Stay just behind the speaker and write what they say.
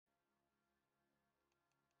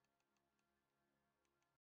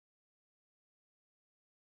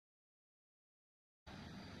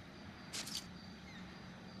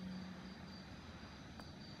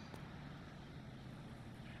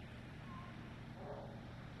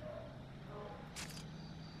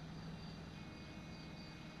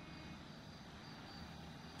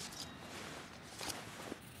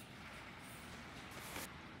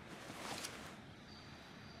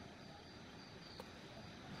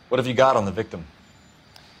What have you got on the victim?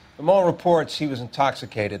 From all reports, he was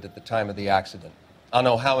intoxicated at the time of the accident. I'll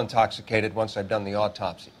know how intoxicated once I've done the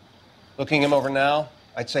autopsy. Looking him over now,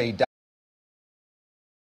 I'd say he died.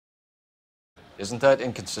 Isn't that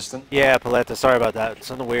inconsistent? Yeah, Paletta, sorry about that.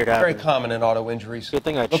 Something weird happened. Very common in auto injuries. Good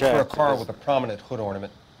thing I Look checked. for a car with a prominent hood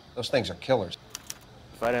ornament. Those things are killers.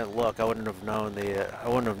 If I didn't look, I wouldn't have known I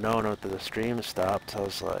wouldn't have known after the stream stopped. I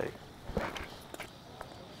was like,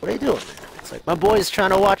 what are you doing, man? It's like, my boy's trying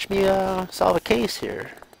to watch me solve a case here,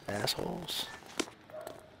 assholes.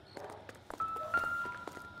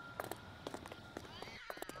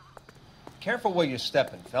 Careful where you're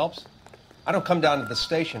stepping, Phelps. I don't come down to the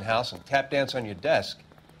station house and tap dance on your desk.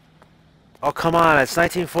 Oh, come on, it's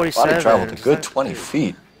 1947. Body traveled a good 20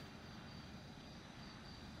 feet.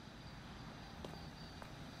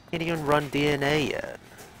 Can't even run DNA yet.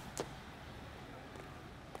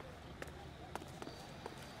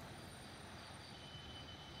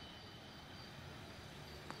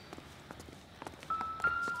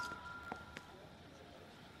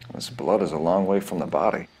 This blood is a long way from the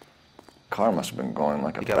body. Car must have been going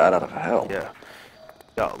like a bat out of hell. Yeah.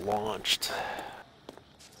 Got launched.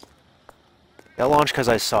 Got launched because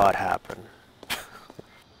I saw it happen.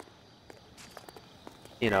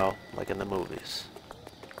 You know, like in the movies.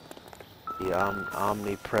 The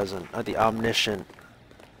omnipresent, the omniscient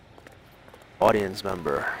audience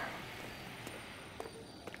member.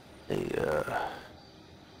 They'll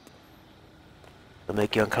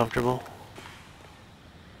make you uncomfortable.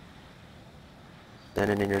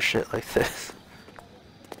 Standing in your shit like this.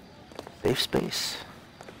 Safe space.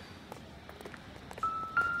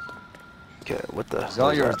 Okay, what the? It's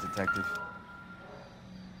all yours, Detective.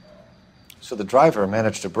 So the driver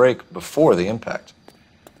managed to brake before the impact.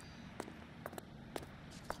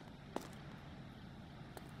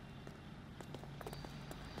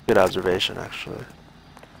 Good observation, actually.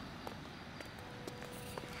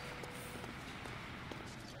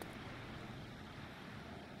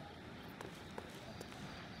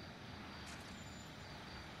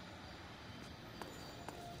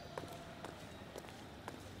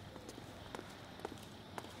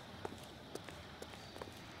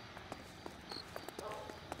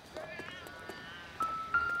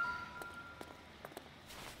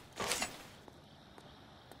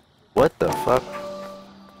 What the fuck?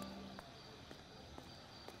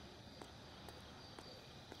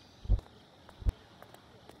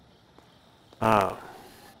 Oh.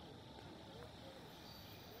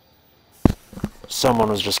 Someone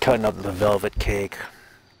was just cutting up the velvet cake.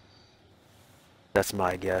 That's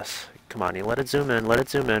my guess. Come on, you let it zoom in, let it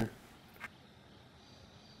zoom in.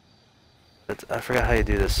 I forgot how you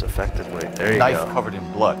do this effectively. There you go. Knife covered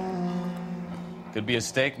in blood. Could be a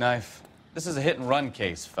steak knife. This is a hit-and-run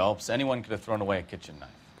case, Phelps. Anyone could have thrown away a kitchen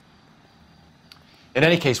knife. In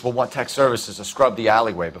any case, we'll want tech services to scrub the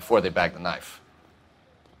alleyway before they bag the knife.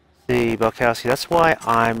 See, Belkowski, that's why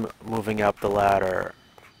I'm moving up the ladder.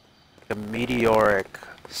 A meteoric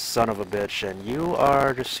son of a bitch, and you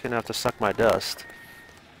are just gonna have to suck my dust.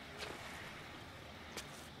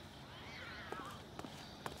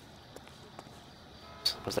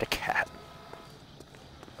 Was that a cat?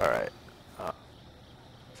 Alright.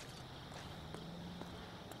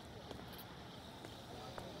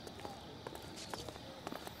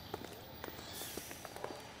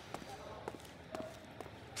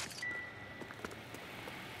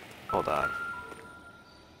 Hold on.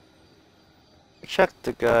 Check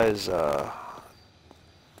the guy's,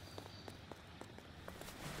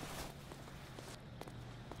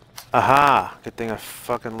 Aha! Good thing I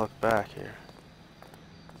fucking looked back here.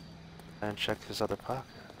 And check his other pocket.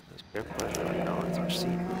 His beer pleasure. No, it's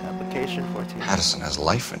receipt. Application 14. Patterson has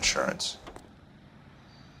life insurance.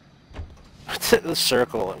 The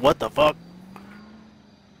circle. What the fuck?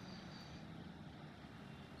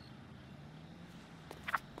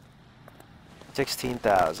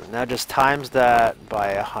 $16,000. Now just times that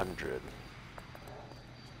by 100.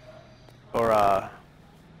 Or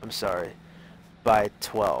I'm sorry, by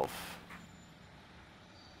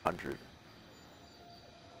 1,200.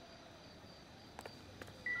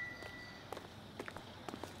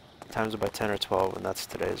 Times it by 10 or 12, and that's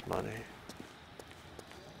today's money.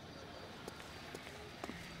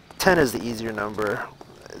 10 is the easier number.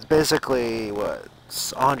 It's basically what,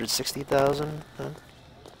 160,000 then?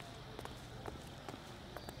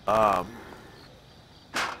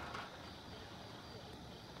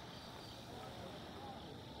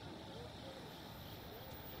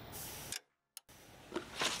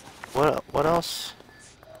 What else?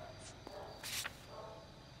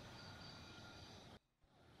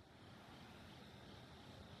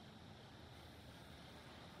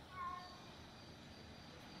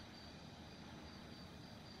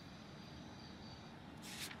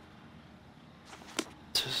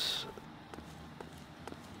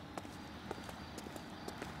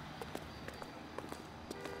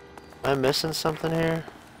 Am I missing something here?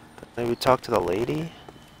 Maybe talk to the lady?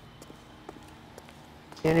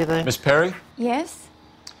 See anything? Miss Perry? Yes?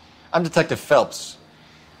 I'm Detective Phelps.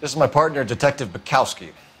 This is my partner, Detective Bukowski.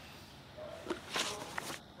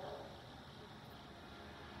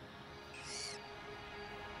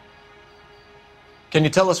 Can you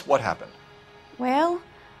tell us what happened? Well,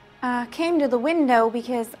 I came to the window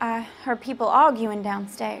because I heard people arguing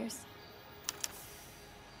downstairs.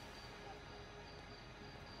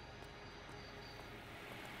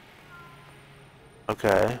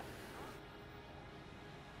 Okay.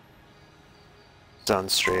 Done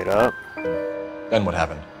straight up. Then what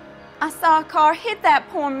happened? I saw a car hit that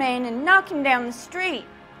poor man and knock him down the street.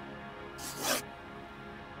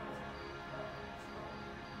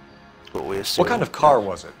 What we assume. What kind of car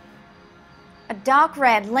was it? A dark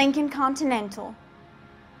red Lincoln Continental.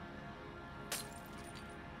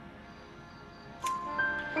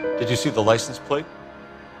 Did you see the license plate?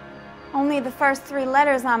 Only the first 3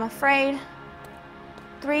 letters, I'm afraid.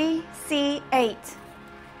 3C8.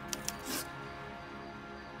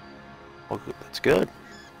 Well, that's good.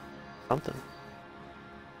 Something.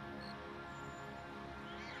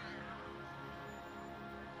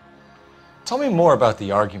 Tell me more about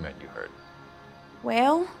the argument you heard.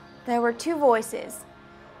 Well, there were 2 voices.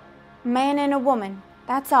 A man and a woman,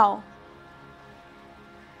 that's all.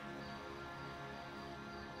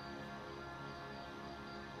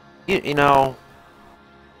 You know,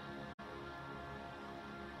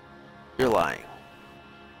 you're lying.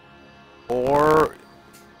 Or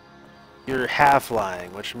you're half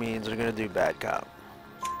lying, which means you're gonna do bad cop.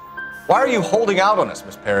 Why are you holding out on us,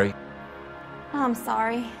 Miss Perry? I'm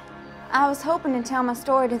sorry. I was hoping to tell my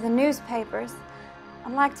story to the newspapers.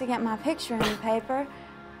 I'd like to get my picture in the paper.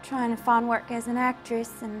 Trying to find work as an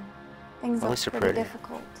actress, and things At look least you're pretty pretty.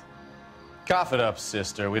 difficult. Cough it up,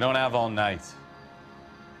 sister. We don't have all night.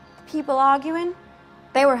 People arguing?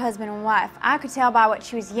 They were husband and wife. I could tell by what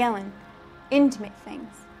she was yelling. Intimate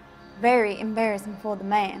things. Very embarrassing for the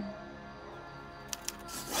man.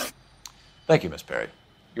 Thank you, Miss Perry.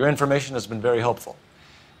 Your information has been very helpful.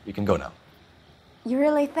 You can go now. You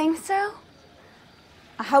really think so?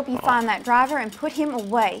 I hope you find that driver and put him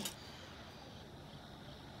away.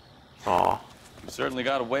 Aw. You certainly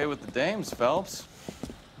got away with the dames, Phelps.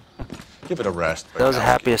 Give it a rest. That was the Bukowski.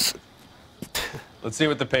 happiest. Let's see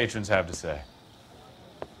what the patrons have to say.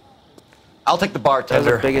 I'll take the That was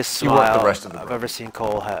bartender. the biggest You work smile the rest of the I've room. ever seen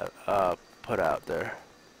Cole have put out there.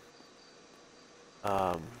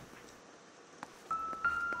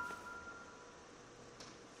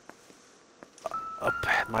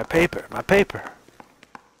 My paper.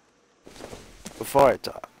 Before I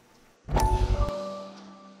talk.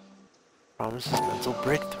 Promises mental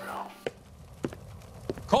breakthrough.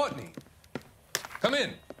 Courtney, come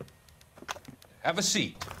in. Have a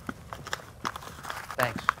seat.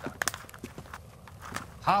 Thanks, Doctor.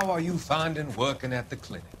 How are you finding working at the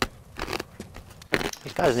clinic?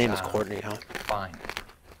 This guy's name is Courtney, huh? Fine.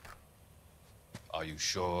 Are you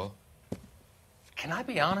sure? Can I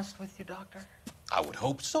be honest with you, Doctor? I would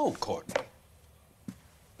hope so, Courtney.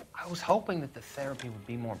 I was hoping that the therapy would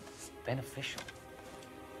be more beneficial.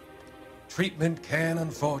 Treatment can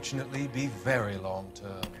unfortunately be very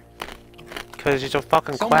long-term. Because he's a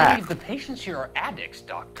fucking So quack. many of the patients here are addicts,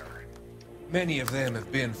 Doctor. Many of them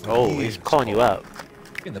have been for Oh, years. he's calling you out.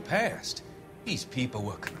 In the past, these people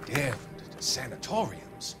were condemned to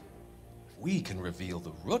sanatoriums. If we can reveal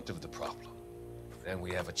the root of the problem, then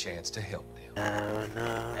we have a chance to help them.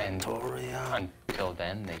 And until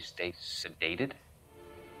then, they stay sedated?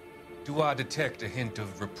 Do I detect a hint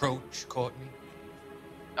of reproach, Courtney?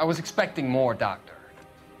 I was expecting more, Doctor.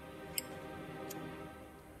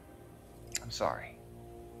 I'm sorry.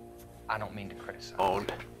 I don't mean to criticize.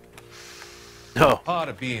 Owned. No. Part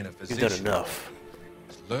of being a You've physician done enough.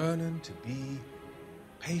 is learning to be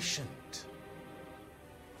patient.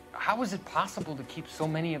 How is it possible to keep so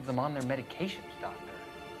many of them on their medications, Doctor?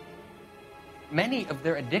 Many of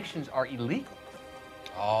their addictions are illegal.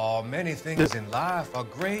 Oh, many things in life are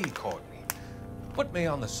gray, Courtney. What may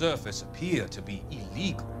on the surface appear to be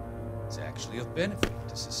illegal is actually of benefit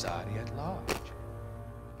to society at large.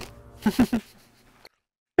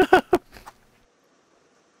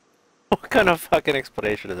 What kind of fucking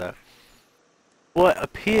explanation is that? What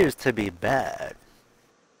appears to be bad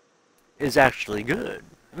is actually good.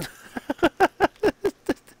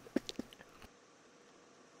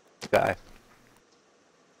 Guy.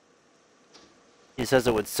 He says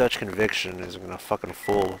it with such conviction, he's gonna fucking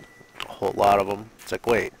fool a whole lot of them. It's like,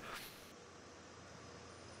 wait.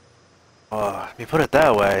 You put it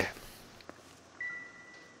that way.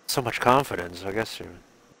 So much confidence, I guess you.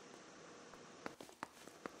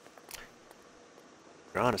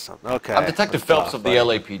 You're onto something. Okay. I'm Detective Let's Phelps talk, of the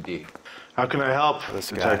buddy. LAPD. How can I help,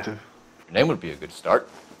 This guy. Detective? Your name would be a good start.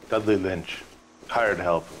 Dudley Lynch. Hired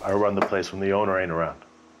help. I run the place when the owner ain't around.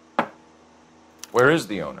 Where is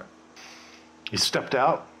the owner? He stepped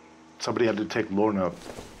out. Somebody had to take Lorna,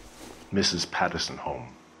 Mrs. Patterson,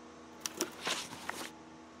 home.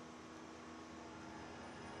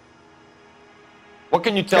 What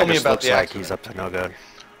can you tell me Just about looks the like accident? he's up to no good.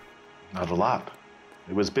 Not a lot.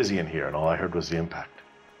 It was busy in here, and all I heard was the impact.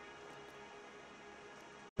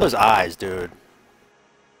 Those eyes, dude.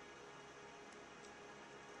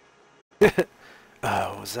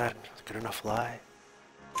 Was that a good enough lie?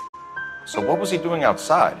 So what was he doing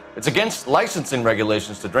outside? It's against licensing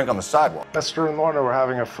regulations to drink on the sidewalk. Lester and Lorna were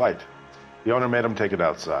having a fight. The owner made him take it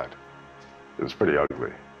outside. It was pretty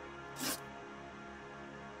ugly.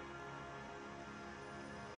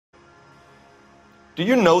 Do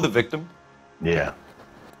you know the victim? Yeah.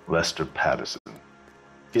 Lester Patterson.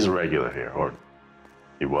 He's a regular here, or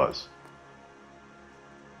he was.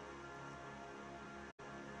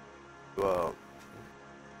 Well,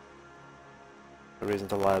 no reason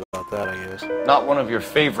to lie about that, I guess. Not one of your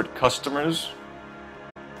favorite customers?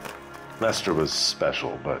 Lester was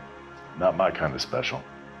special, but not my kind of special.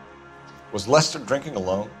 Was Lester drinking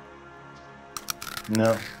alone?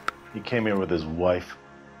 No. He came here with his wife.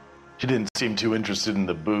 She didn't seem too interested in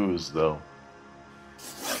the booze, though.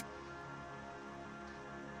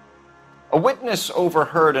 A witness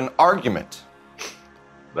overheard an argument.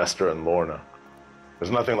 Lester and Lorna.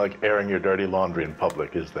 There's nothing like airing your dirty laundry in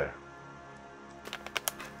public, is there?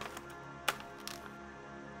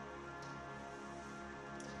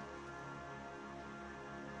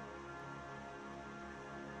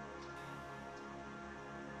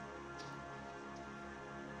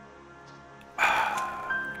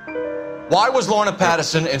 Why was Lorna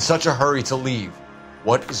Patterson in such a hurry to leave?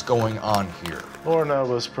 What is going on here? Lorna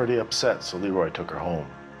was pretty upset, so Leroy took her home.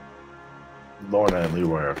 Lorna and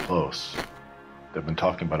Leroy are close. They've been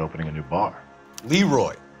talking about opening a new bar.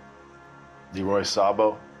 Leroy. Leroy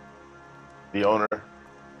Sabo, the owner.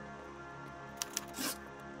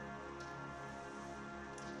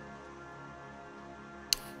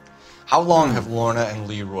 How long have Lorna and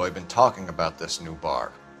Leroy been talking about this new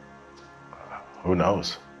bar? Who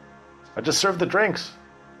knows? I just served the drinks.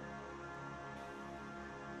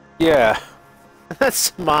 Yeah. That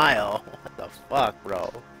smile. What the fuck,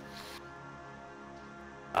 bro?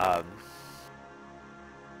 On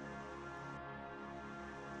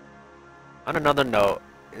another note,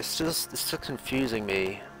 it's just confusing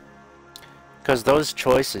me. Because those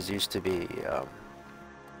choices used to be,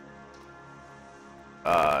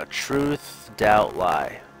 truth, doubt,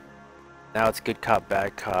 lie. Now it's good cop,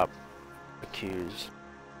 bad cop, accuse.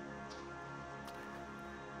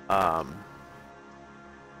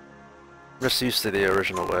 Just used to the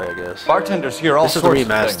original way, I guess. Bartenders hear all This is the sorts of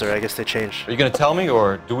remaster. things. I guess they changed Are you going to tell me,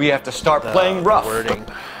 or do we have to start playing rough? wording.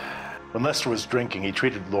 When Lester was drinking, he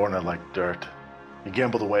treated Lorna like dirt. He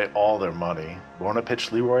gambled away all their money. Lorna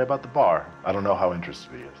pitched Leroy about the bar. I don't know how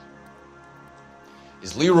interested he is.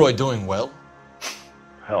 Is Leroy doing well?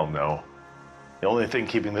 Hell no. The only thing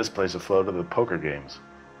keeping this place afloat are the poker games.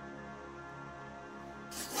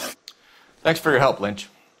 Thanks for your help, Lynch.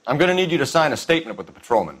 I'm going to need you to sign a statement with the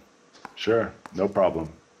patrolman. Sure, no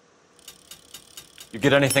problem. You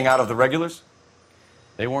get anything out of the regulars?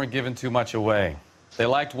 They weren't giving too much away. They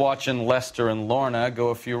liked watching Lester and Lorna go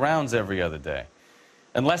a few rounds every other day.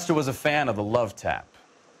 And Lester was a fan of the love tap.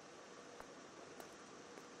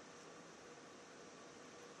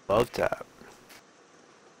 Love tap.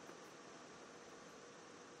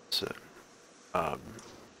 So, I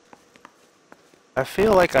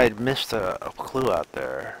feel like I missed a clue out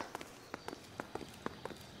there.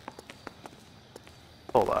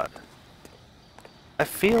 Hold on. I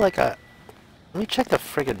feel like let me check the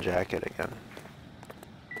friggin' jacket again.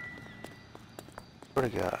 Swear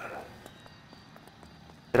to God.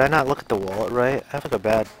 Did I not look at the wallet right? I have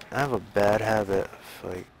a bad habit of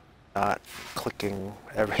like not clicking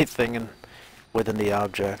everything within the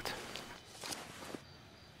object.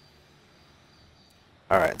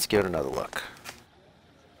 Alright, let's give it another look.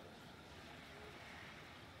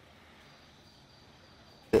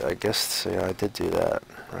 I guess, yeah, I did do that,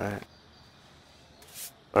 right?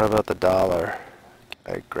 What about the dollar?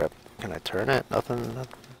 Can I turn it? Nothing?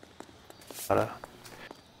 I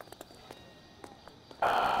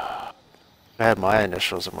had my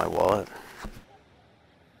initials in my wallet.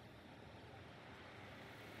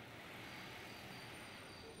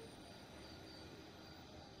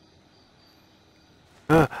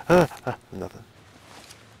 Nothing.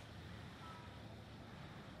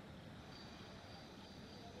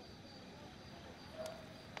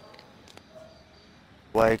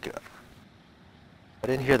 like... I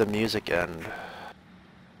didn't hear the music end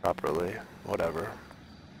properly. Whatever.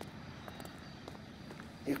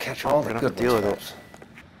 You catch all the good deal with ones, it.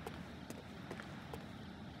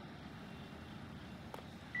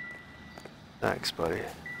 Thanks, buddy.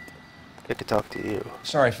 Good to talk to you.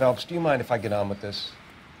 Sorry, Phelps. Do you mind if I get on with this?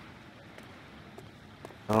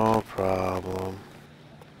 No problem.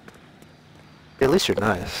 At least you're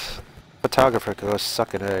nice. Photographer could go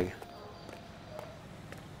suck an egg.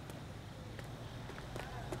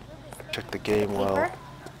 Check the game well.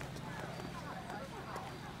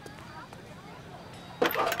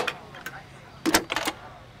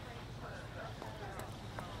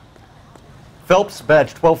 Phelps,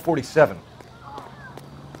 badge 1247.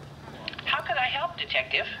 How could I help,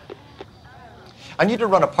 Detective? I need to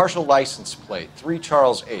run a partial license plate, 3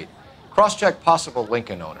 Charles 8. Cross-check possible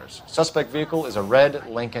Lincoln owners. Suspect vehicle is a red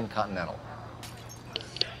Lincoln Continental.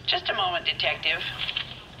 Just a moment, Detective.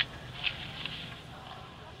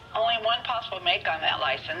 Only one possible make on that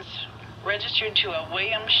license. Registered to a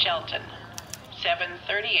William Shelton,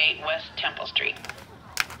 738 West Temple Street.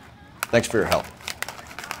 Thanks for your help.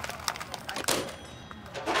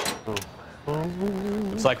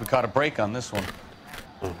 Looks like we caught a break on this one.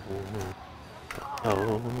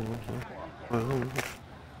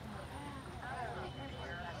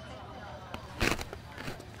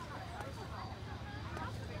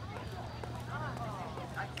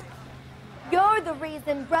 You're the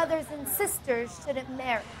reason brothers and sisters shouldn't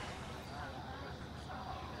marry.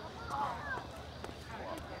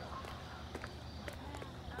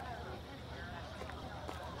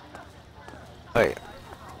 Wait.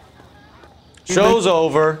 Show's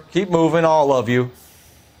over. Keep moving, all of you.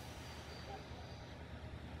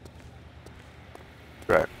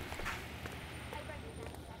 Right.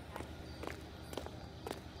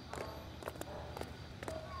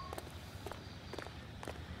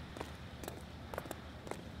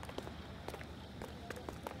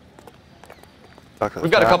 We've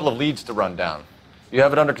got a couple of leads to run down. You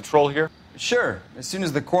have it under control here? Sure. As soon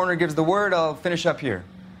as the coroner gives the word, I'll finish up here.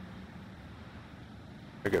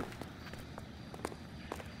 Very good.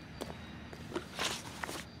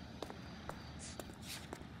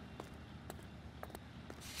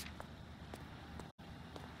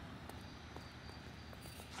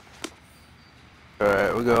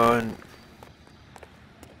 Alright, we're going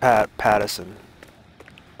Patterson.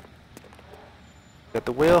 Got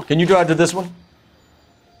the wheel? Can you drive to this one?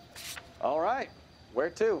 All right.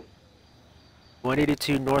 Where to?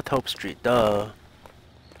 182 North Hope Street, duh.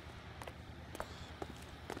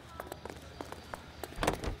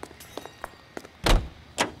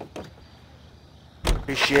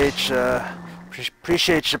 Appreciate you,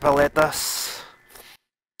 Paletas.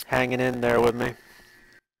 Hanging in there with me.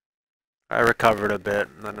 I recovered a bit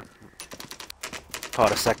and then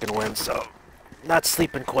caught a second wind, so not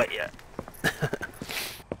sleeping quite yet.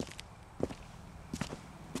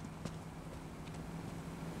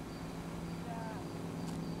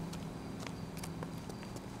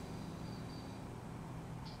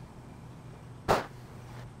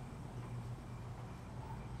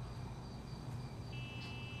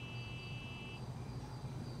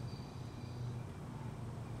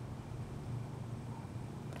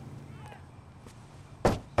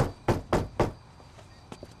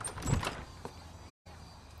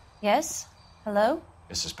 Yes? Hello?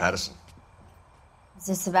 Mrs. Patterson. Is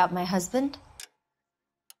this about my husband?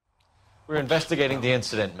 We're investigating the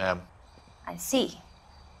incident, ma'am. I see.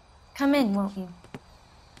 Come in, won't you?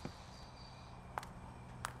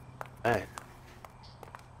 Hey.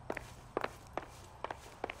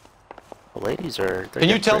 The ladies are... Can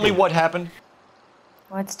you tell me what happened?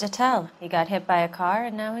 What's to tell? He got hit by a car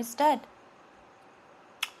and now he's dead.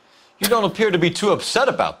 You don't appear to be too upset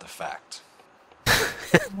about the fact.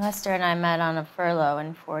 Lester and I met on a furlough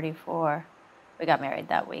in '44. We got married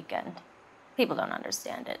that weekend. People don't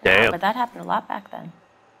understand it now, Damn. but that happened a lot back then.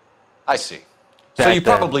 I see. So Back you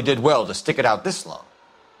then. probably did well to stick it out this long.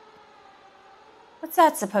 What's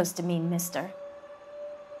that supposed to mean, mister?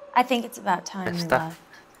 I think it's about time you left.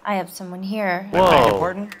 I have someone here. Beg your Whoa.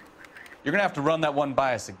 pardon? You're gonna have to run that one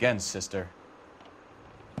by us again, sister.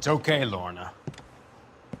 It's okay, Lorna.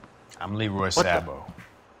 I'm Leroy What the- Sabo.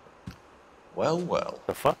 Well, well.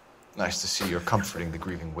 The fuck? Nice to see you're comforting the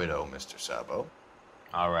grieving widow, Mr. Sabo.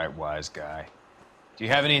 All right, wise guy. Do you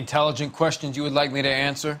have any intelligent questions you would like me to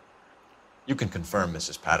answer? You can confirm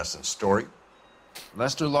Mrs. Patterson's story.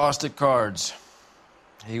 Lester lost at cards.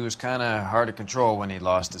 He was kind of hard to control when he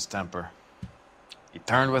lost his temper. He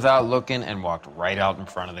turned without looking and walked right out in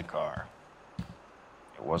front of the car.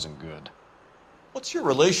 It wasn't good. What's your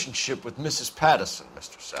relationship with Mrs. Patterson,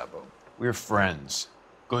 Mr. Sabo? We're friends.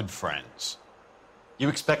 good friends. You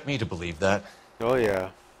expect me to believe that? Oh,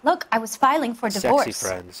 yeah. Look, I was filing for divorce. Sexy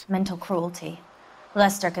friends. Mental cruelty.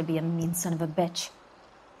 Lester could be a mean son of a bitch.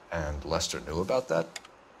 And Lester knew about that?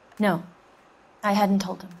 No, I hadn't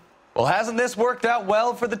told him. Well, hasn't this worked out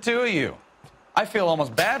well for the two of you? I feel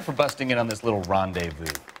almost bad for busting in on this little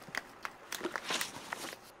rendezvous.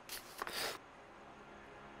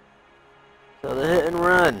 So the hit and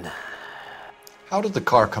run. How did the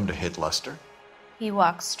car come to hit Lester? He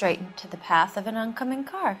walked straight into the path of an oncoming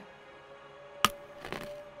car.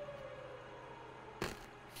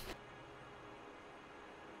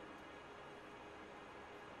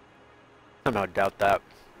 Somehow doubt that.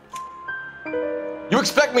 You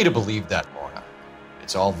expect me to believe that, Lorna.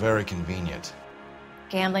 It's all very convenient.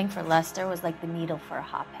 Gambling for Lester was like the needle for a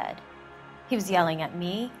hophead. He was yelling at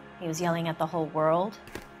me. He was yelling at the whole world.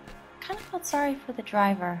 I kind of felt sorry for the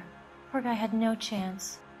driver. Poor guy had no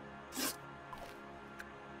chance.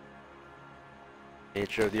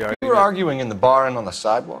 Nature of the argument. You were arguing in the bar and on the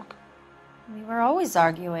sidewalk? We were always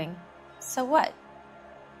arguing. So what?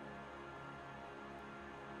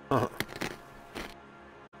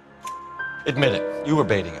 Admit it, you were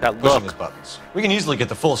baiting him, That pushing look. his buttons. We can easily get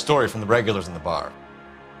the full story from the regulars in the bar.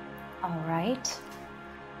 All right.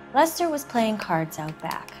 Lester was playing cards out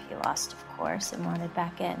back. He lost, of course, and wanted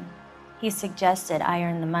back in. He suggested I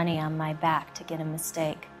earn the money on my back to get a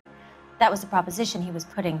mistake. That was the proposition he was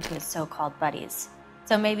putting to his so-called buddies.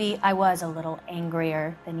 So maybe I was a little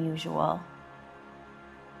angrier than usual.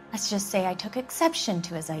 Let's just say I took exception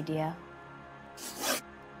to his idea.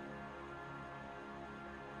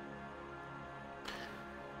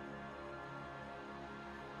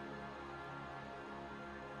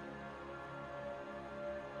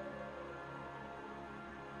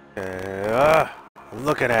 I'm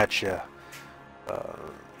looking at you.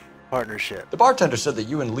 Partnership. The bartender said that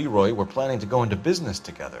you and Leroy were planning to go into business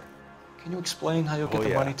together. Can you explain how you'll get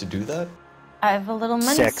the money to do that? I have a little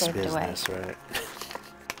money Sex saved business, away. right?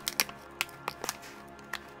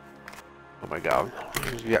 Oh my god.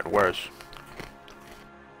 It's getting worse.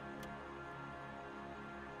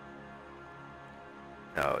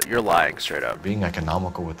 No, you're lying straight up. Being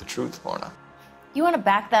economical with the truth, Lorna. You want to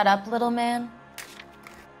back that up, little man?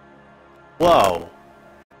 Whoa.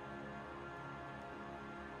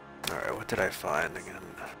 Alright, what did I find again?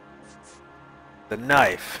 The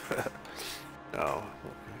knife. No.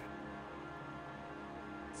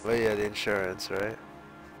 Well, yeah, the insurance, right?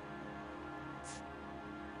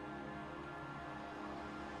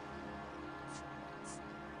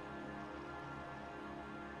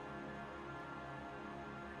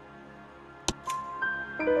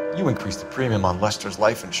 You increased the premium on Lester's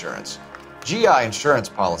life insurance. GI insurance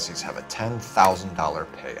policies have a $10,000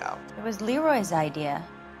 payout. It was Leroy's idea.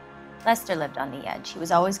 Lester lived on the edge. He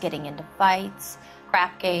was always getting into fights,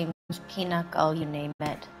 crap games, pinochle, you name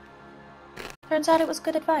it. Turns out it was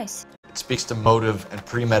good advice. It speaks to motive and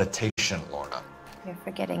premeditation, Lorna. You're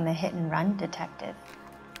forgetting the hit and run detective.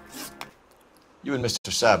 You and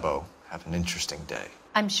Mr. Sabo have an interesting day.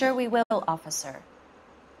 I'm sure we will, officer.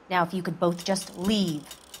 Now, if you could both just leave.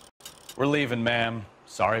 We're leaving, ma'am.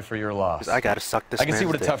 Sorry for your loss. I gotta suck this I can see man's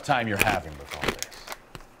what a dick. tough time you're having with all this.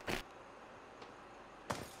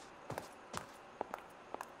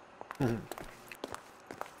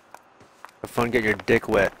 Have fun getting your dick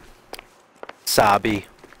wet. Sabi.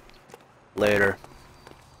 Later.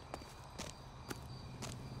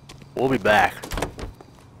 We'll be back.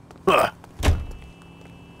 Ugh.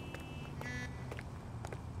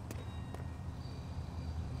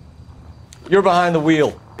 You're behind the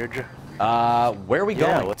wheel. Where are we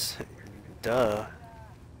Yeah, going? what's... Duh.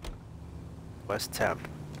 West Temp.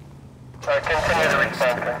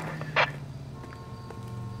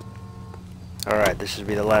 Alright, this should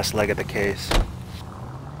be the last leg of the case.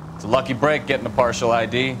 It's a lucky break getting a partial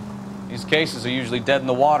ID. These cases are usually dead in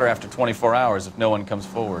the water after 24 hours if no one comes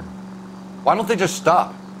forward. Why don't they just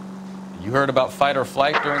stop? You heard about fight or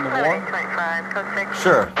flight during the war?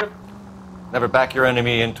 Sure. Never back your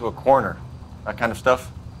enemy into a corner. That kind of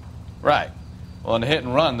stuff. Right. Well, in a hit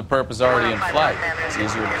and run, the perp is already in flight. It's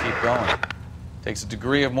easier to keep going. Takes a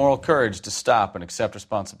degree of moral courage to stop and accept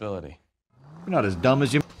responsibility. You're not as dumb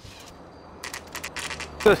as you...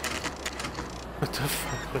 What the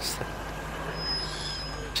fuck was that?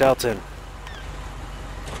 Shelton.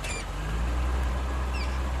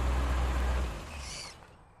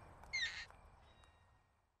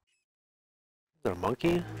 Is there a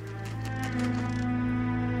monkey?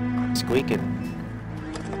 Squeaking.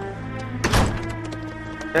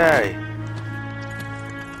 Hey!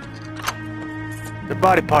 The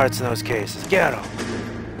body parts in those cases. Get them!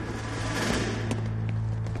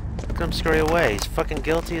 let him scurry away. He's fucking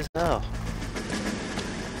guilty as hell.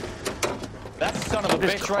 That son of a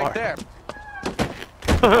bitch right there.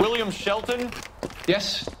 William Shelton?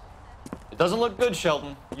 Yes? It doesn't look good,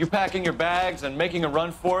 Shelton. You packing your bags and making a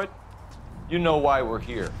run for it? You know why we're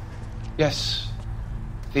here. Yes.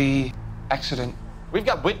 The accident. We've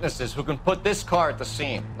got witnesses who can put this car at the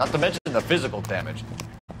scene, not to mention the physical damage.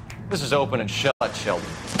 This is open and shut, Shelton.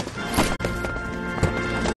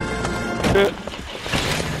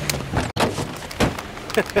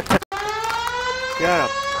 Got him.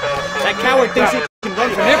 That coward thinks he can run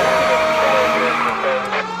from him.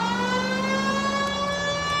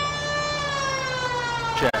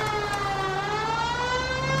 Check.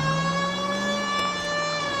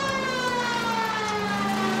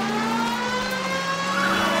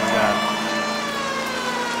 Got him.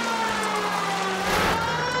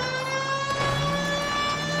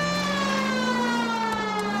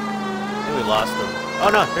 I think we lost him. Oh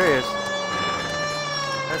no, there he is.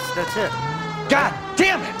 That's it. God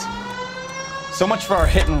damn it! So much for our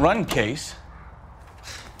hit and run case.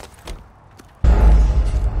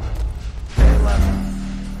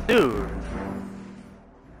 Dude.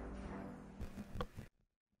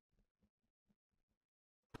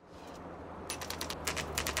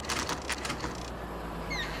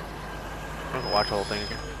 I'm gonna watch the whole thing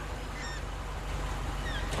again.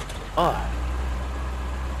 Oh.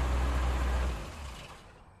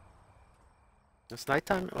 It's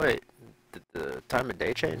nighttime? Wait, did the time of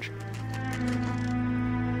day change?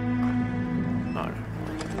 Oh, no.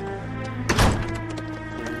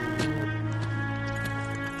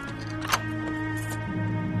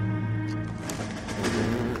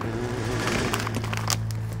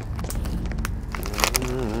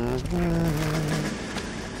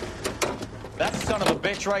 That son of a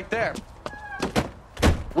bitch right there.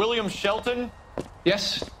 William Shelton?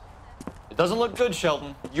 Yes? It doesn't look good,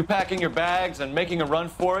 Shelton. You packing your bags and making a run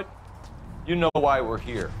for it? You know why we're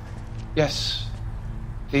here. Yes.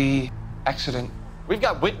 The accident. We've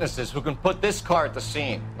got witnesses who can put this car at the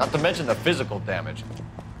scene, not to mention the physical damage.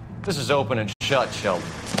 This is open and shut, Shelton.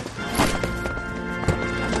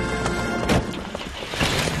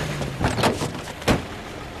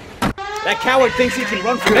 That coward thinks he can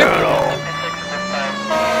run from him.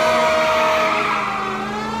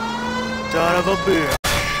 Son of a bitch.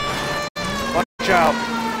 Watch out.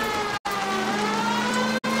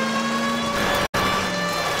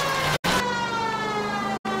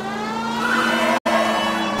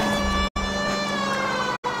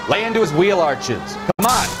 Lay into his wheel arches. Come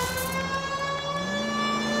on.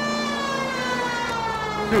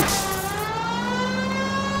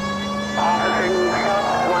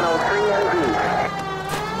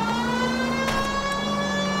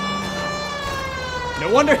 No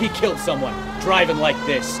wonder he killed someone, driving like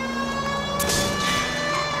this.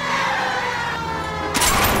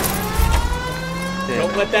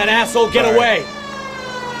 Don't let that asshole get away.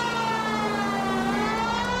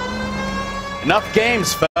 Enough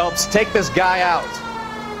games, Phelps. Take this guy out.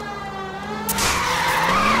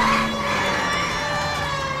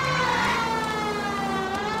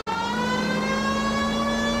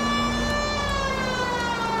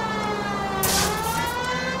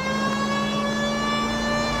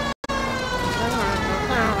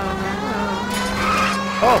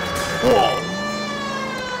 Oh! Whoa!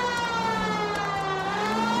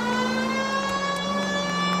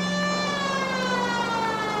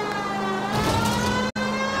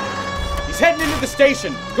 He's heading into the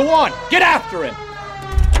station. Go on, get after him.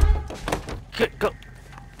 Go.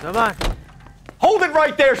 Come on. Hold it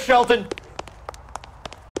right there, Shelton!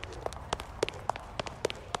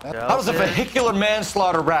 How does a vehicular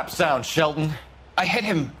manslaughter rap sound, Shelton? I hit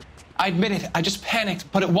him. I admit it. I just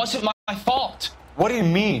panicked, but it wasn't my fault. What do you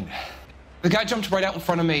mean? The guy jumped right out in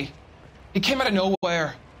front of me. He came out of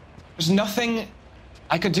nowhere. There's nothing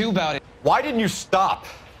I could do about it. Why didn't you stop?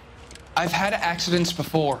 I've had accidents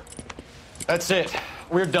before. That's it.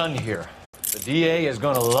 We're done here. The DA is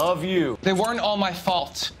gonna love you. They weren't all my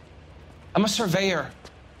fault. I'm a surveyor.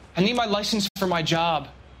 I need my license for my job.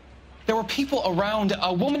 There were people around.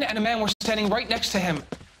 A woman and a man were standing right next to him.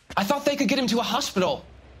 I thought they could get him to a hospital.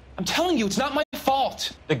 I'm telling you, it's not my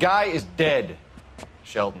fault. The guy is dead,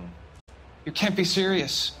 Shelton. You can't be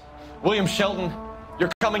serious. William Shelton,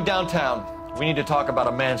 you're coming downtown. We need to talk about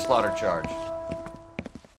a manslaughter charge.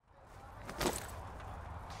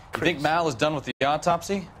 You think Mal is done with the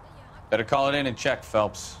autopsy? Better call it in and check,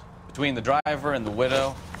 Phelps. Between the driver and the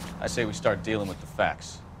widow, I say we start dealing with the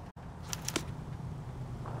facts.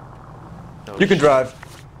 You can drive.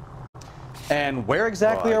 And where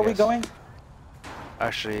exactly are we going?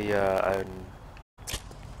 Actually,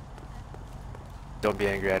 Don't be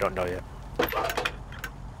angry, I don't know yet.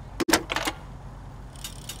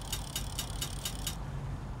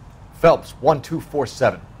 Phelps,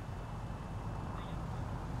 1247.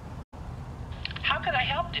 How could I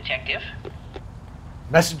help, Detective?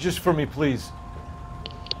 Messages for me, please.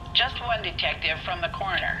 Just one detective from the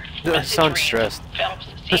coroner. I Message sound reads, stressed. Phelps,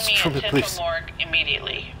 see Message me from at the Central police. Morgue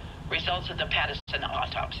immediately. Results of the Patterson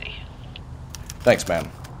autopsy. Thanks, ma'am.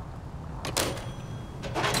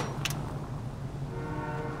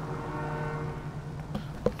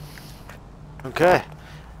 Okay.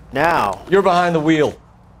 Now. You're behind the wheel.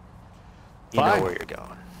 You know Fine. where you're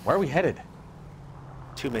going. Where are we headed?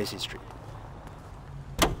 To Macy Street.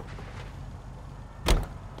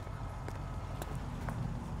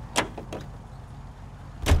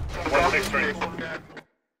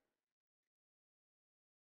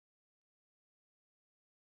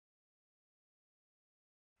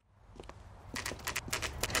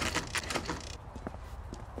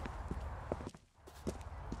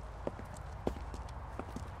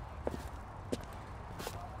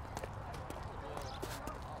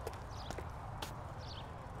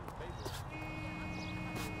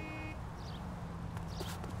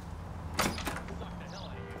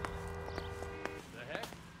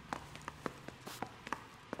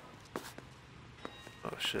 Oh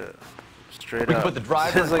shit. Straight We up. could put the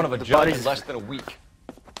driver in It's front like of a the judge in body's- less than a week.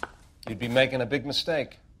 You'd be making a big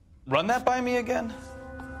mistake. Run that by me again?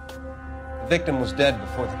 The victim was dead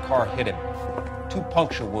before the car hit him. 2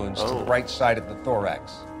 puncture wounds to the right side of the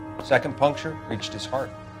thorax. Second puncture reached his heart.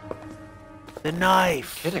 The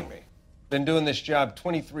knife. Kidding me. Been doing this job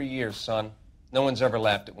 23 years, son. No one's ever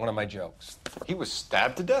laughed at one of my jokes. He was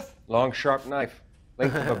stabbed to death? Long, sharp knife.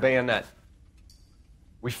 Length of a bayonet.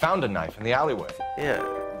 We found a knife in the alleyway. Yeah.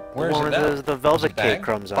 Where's one it with now? the velvet Is it bag? cake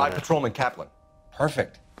crumbs on By it. Patrolman Kaplan.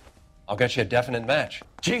 Perfect. I'll get you a definite match.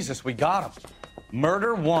 Jesus, we got him.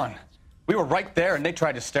 Murder 1. We were right there and they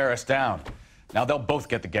tried to stare us down. Now they'll both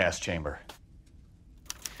get the gas chamber.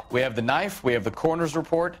 We have the knife, we have the coroner's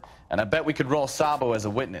report, and I bet we could roll Sabo as a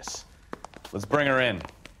witness. Let's bring her in.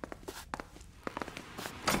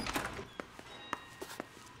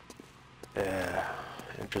 Yeah.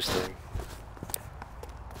 Interesting.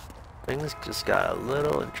 Things just got a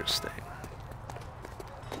little interesting.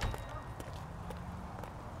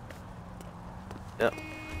 Yep.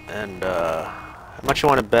 And, how much you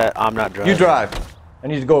want to bet I'm not driving? You drive. I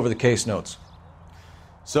need to go over the case notes.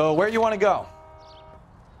 So, where you want to go?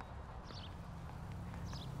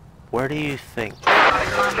 Where do you think?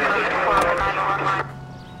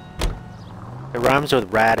 It rhymes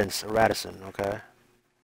with Radisson, okay?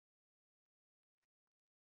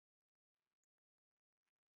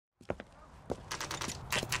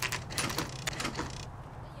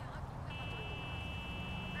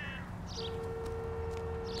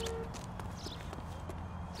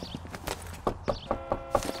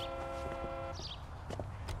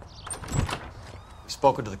 We've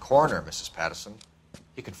spoken to the coroner, Mrs. Patterson.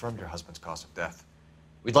 He confirmed your husband's cause of death.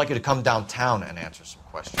 We'd like you to come downtown and answer some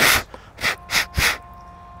questions.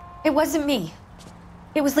 It wasn't me.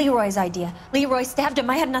 It was Leroy's idea. Leroy stabbed him.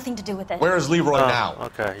 I had nothing to do with it. Where is Leroy now?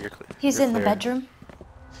 Okay, you're clear. He's in the bedroom.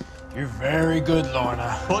 You're very good,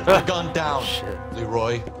 Lorna. Put the gun down,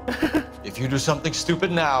 Leroy. If you do something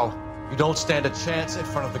stupid now, you don't stand a chance in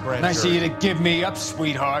front of the grand Nice of jury. you to give me up,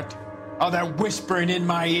 sweetheart. All that whispering in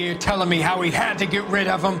my ear telling me how we had to get rid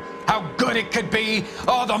of him, how good it could be,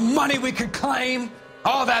 all the money we could claim,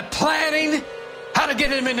 all that planning, how to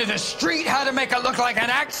get him into the street, how to make it look like an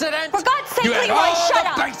accident. For God's sake, you had Leroy, all shut the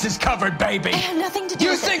up. bases covered, baby. I had nothing to do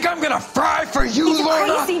You with think it. I'm gonna fry for you, He's a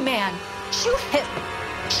Lorna? crazy man. Shoot him.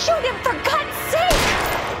 Shoot him, for God's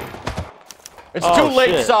sake. It's Oh, too late,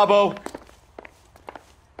 shit. Sabo.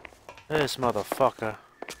 This motherfucker.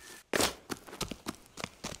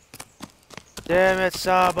 Damn it,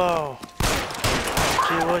 Sabo.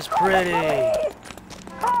 She was pretty.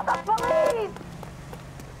 Call the police!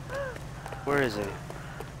 Where is he?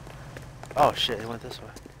 Oh shit, he went this way.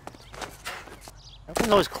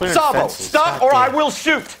 Everyone's always clearing Sabo, fences. stop God or I damn. will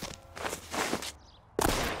shoot.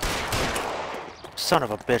 Son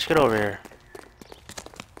of a bitch, get over here.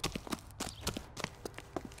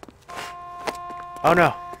 Oh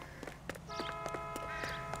no.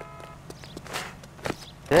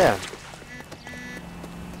 Damn.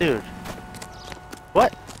 Dude.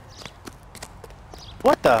 What?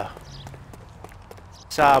 What the?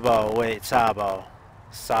 Sabo, wait, Sabo.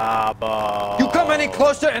 Sabo. You come any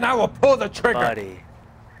closer and I will pull the trigger. Buddy.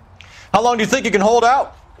 How long do you think you can hold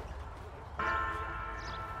out?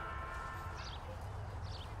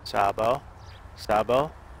 Sabo.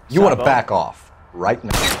 Sabo. You want to Sabo. back off right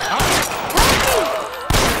now.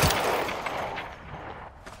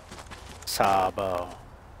 Sabo.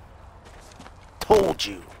 Told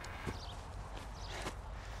you.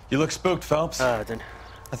 You look spooked, Phelps. I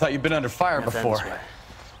thought you'd been under fire before.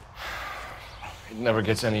 It never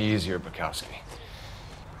gets any easier, Bukowski.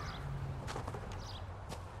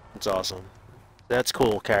 It's awesome. That's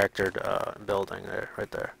cool character building there,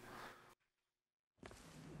 right there.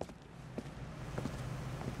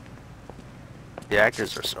 The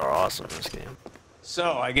actors are awesome in this game.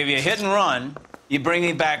 So, I give you a hit and run. You bring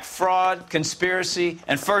me back fraud, conspiracy,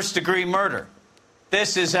 and first-degree murder.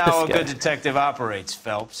 This is how a good detective operates,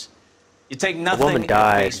 Phelps. You take nothing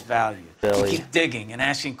at face value. Billy. You keep digging and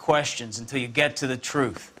asking questions until you get to the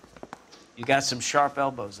truth. You got some sharp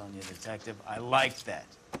elbows on you, detective. I like that.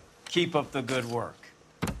 Keep up the good work.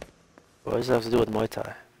 What does that have to do with Muay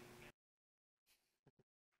Thai?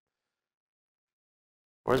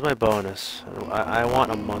 Where's my bonus? I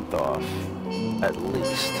want a month off, at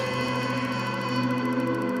least.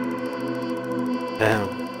 Damn,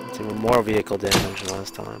 it's even more vehicle damage than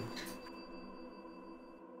last time.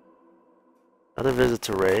 Another visit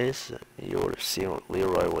to Ray's. You would have seen what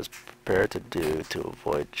Leroy was prepared to do to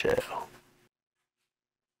avoid jail.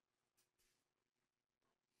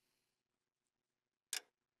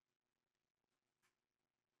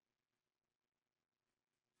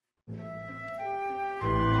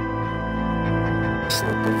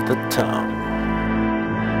 Slip of the tongue.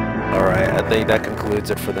 Alright, I think that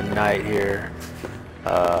concludes it for the night here.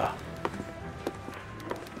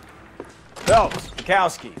 Phelps,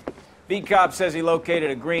 Bukowski. Beat cop says he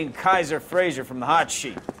located a green Kaiser Fraser from the hot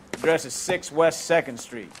sheet. Address is 6 West 2nd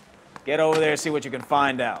Street. Get over there and see what you can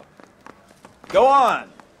find out. Go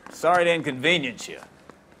on! Sorry to inconvenience you.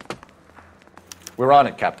 We're on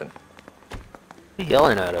it, Captain.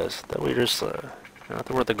 Yelling at us. That we just, I thought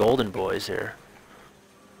we're the Golden Boys here.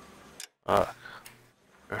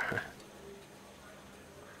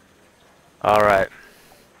 Alright.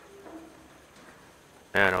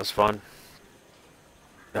 Man, it was fun.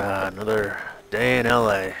 Another day in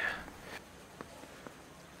LA.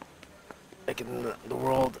 Making the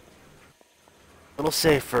world a little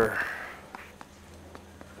safer.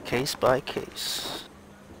 Case by case.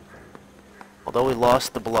 Although we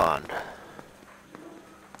lost the blonde.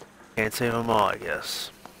 Can't save them all, I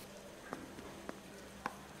guess.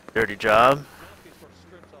 Dirty job.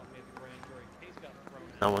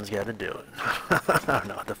 No one's got to do it. I don't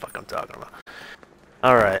know what the fuck I'm talking about.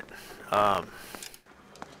 Alright.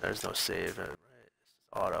 There's no save. Right?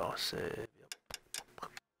 Auto save. Yep. Check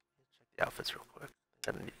the outfits real quick.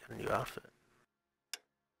 Got a new outfit.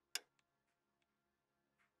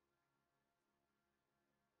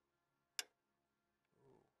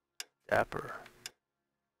 Dapper.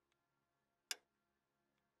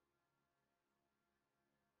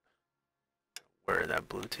 Wearing that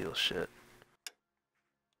blue teal shit.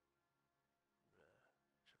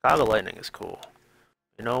 Chicago Lightning is cool.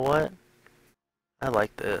 You know what? I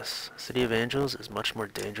like this. City of Angels is much more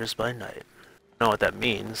dangerous by night. I don't know what that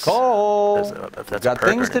means. Cole! If that's got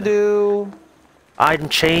things to do. I'm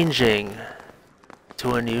changing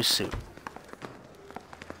to a new suit.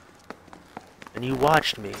 And you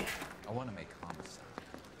watched me. I want to make homicide.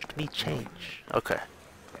 Watched me change. Okay.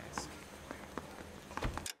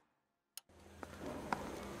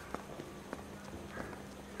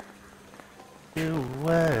 You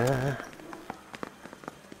were.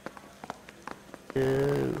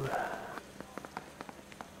 You.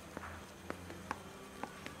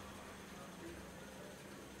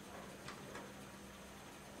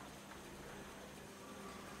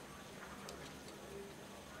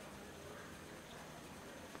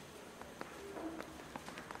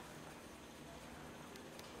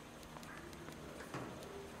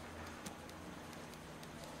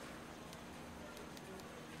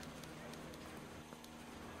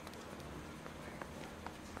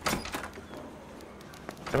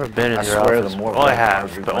 Never been in your office. Oh, I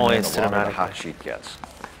have, but only in cinematic. Hot sheet gets.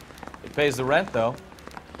 It pays the rent, though.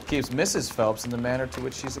 Keeps Mrs. Phelps in the manner to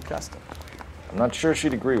which she's accustomed. I'm not sure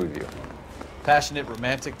she'd agree with you. Passionate,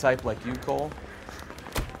 romantic type like you, Cole?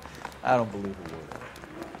 I don't believe a word.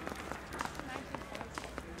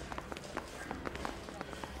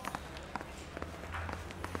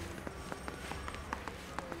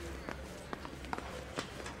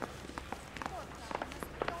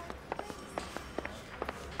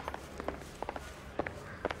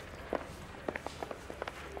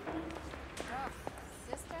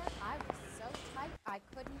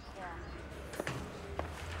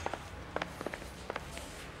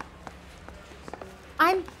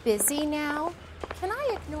 I'm busy now. Can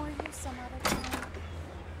I ignore you some other time?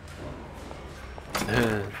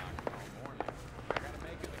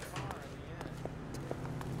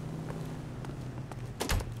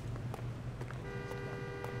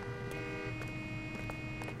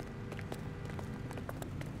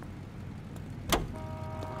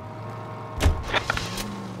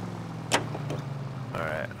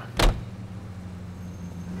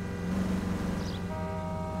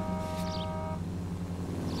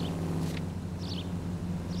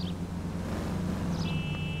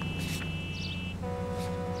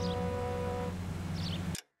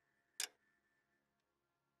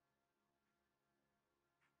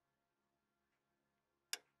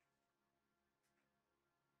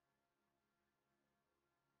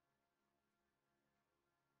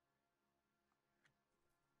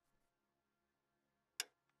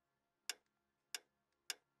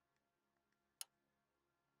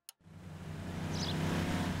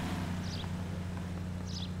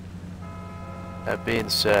 That being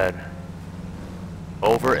said,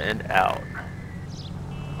 over and out.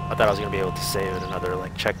 I thought I was gonna be able to save it another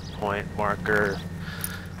like checkpoint marker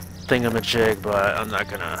thingamajig, but I'm not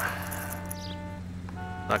gonna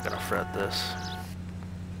fret this.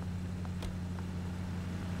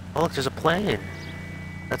 Oh look, there's a plane.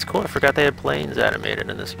 That's cool. I forgot they had planes animated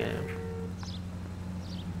in this game.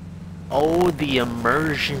 Oh, the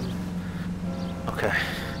immersion. Okay.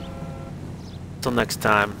 Until next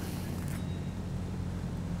time.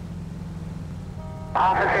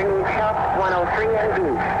 Officer needs help, 103 and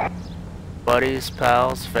view. Buddies,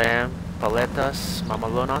 pals, fam, paletas,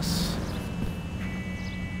 mamalonas.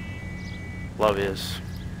 Love yous.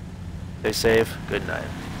 Stay safe. Good night.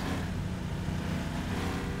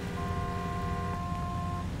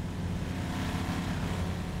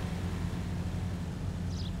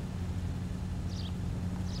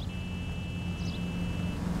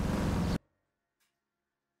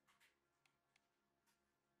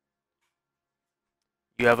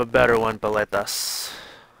 You have a better one, paletas.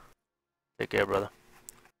 Take care, brother.